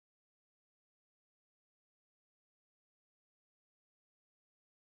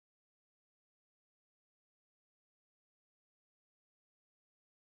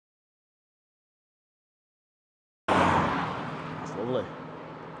Lovely.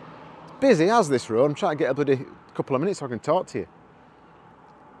 It's busy as this road. I'm trying to get a bloody couple of minutes so I can talk to you.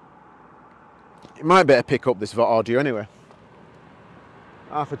 It might better pick up this audio anyway.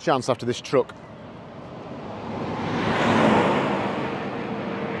 Half a chance after this truck.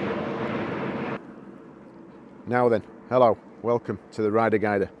 Now then, hello, welcome to the Rider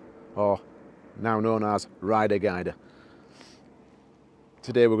Guider, or now known as Rider Guider.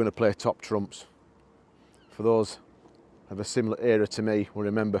 Today we're going to play top trumps. For those of a similar era to me will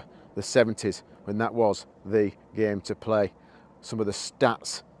remember the 70s when that was the game to play. Some of the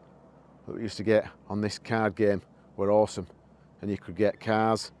stats that we used to get on this card game were awesome, and you could get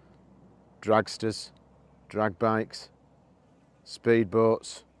cars, dragsters, drag bikes,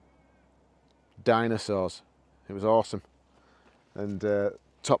 speedboats, dinosaurs. It was awesome. And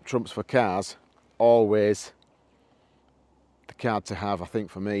top trumps for cars, always the card to have, I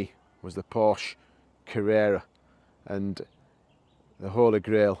think for me, was the Porsche Carrera, and the Holy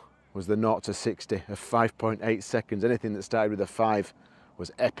Grail was the 0 to 60 of 5.8 seconds. Anything that started with a 5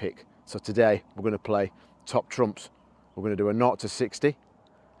 was epic. So today we're going to play top trumps. We're going to do a 0 to 60,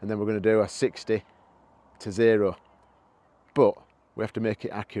 and then we're going to do a 60 to 0. But we have to make it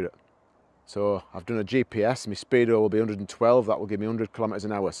accurate. So I've done a GPS, my speedo will be 112, that will give me 100 kilometres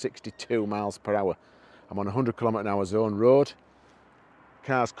an hour, 62 miles per hour. I'm on a 100 kilometre an hour zone road.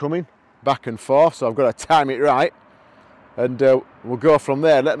 Cars coming back and forth, so I've got to time it right. And we'll go from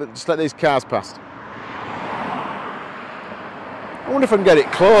there. Just let these cars past. I wonder if I can get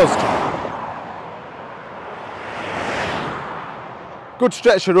it closed. Good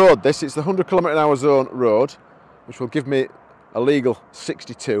stretch of road this. It's the 100 kilometre an hour zone road, which will give me a legal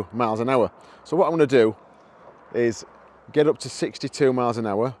 62 miles an hour. So what I'm going to do is get up to 62 miles an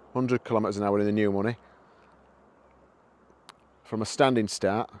hour, 100 kilometres an hour in the new money, from a standing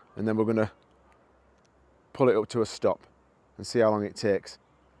start, and then we're going to pull it up to a stop and see how long it takes.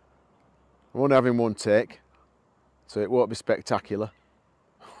 I'm only having one take, so it won't be spectacular,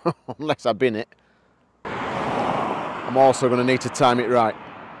 unless I bin it. I'm also going to need to time it right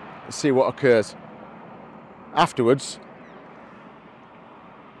and see what occurs. Afterwards,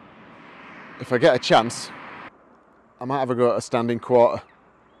 if I get a chance, I might have a go at a standing quarter.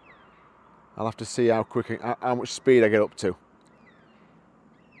 I'll have to see how much speed I get up to,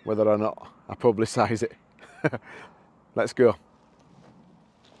 whether or not I publicise it. Let's go.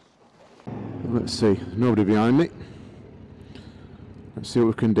 Let's see, nobody behind me. Let's see what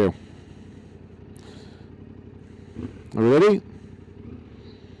we can do. Are we ready?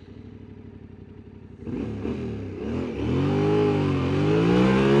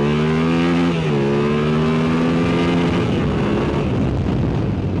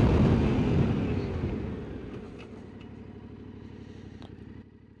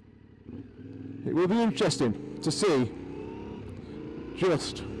 It will be interesting to see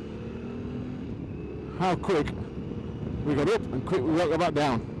just how quick we got up and quick we got back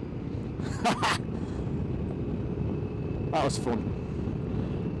down. That was fun.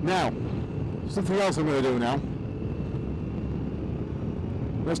 Now, something else I'm going to do now.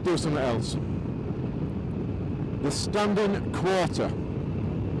 Let's do something else. The standing quarter,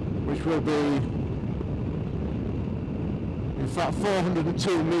 which will be, in fact,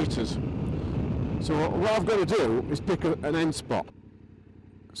 402 metres. So what I've got to do is pick an end spot.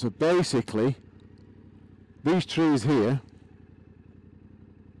 So basically, these trees here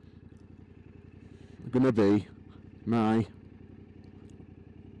are going to be my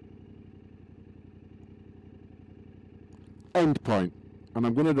end point, and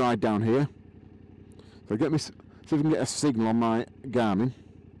I'm going to ride down here. So see if we can get a signal on my Garmin.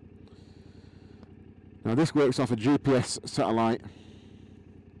 Now this works off a GPS satellite,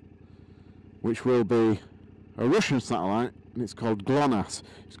 which will be a Russian satellite, and it's called GLONASS.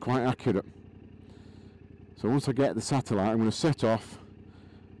 It's quite accurate. So once I get the satellite, I'm going to set off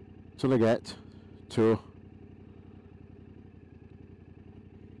till I get to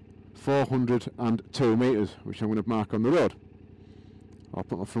 402 metres, which I'm going to mark on the road. I'll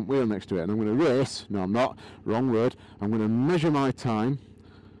put my front wheel next to it, and I'm going to race. No, I'm not. Wrong word. I'm going to measure my time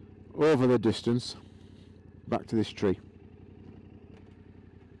over the distance back to this tree.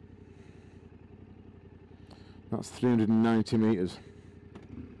 That's 390 metres.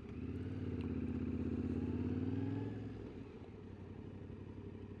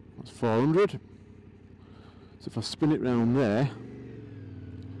 That's 400. So if I spin it round there,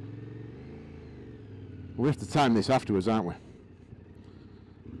 we have to time this afterwards, aren't we?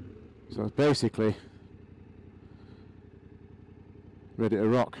 So it's basically ready to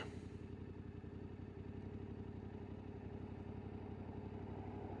rock.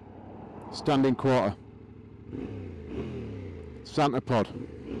 Standing quarter. Santa pod.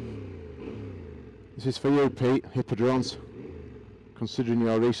 This is for you, Pete, Hippodrones, considering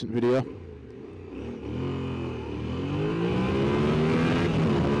your recent video.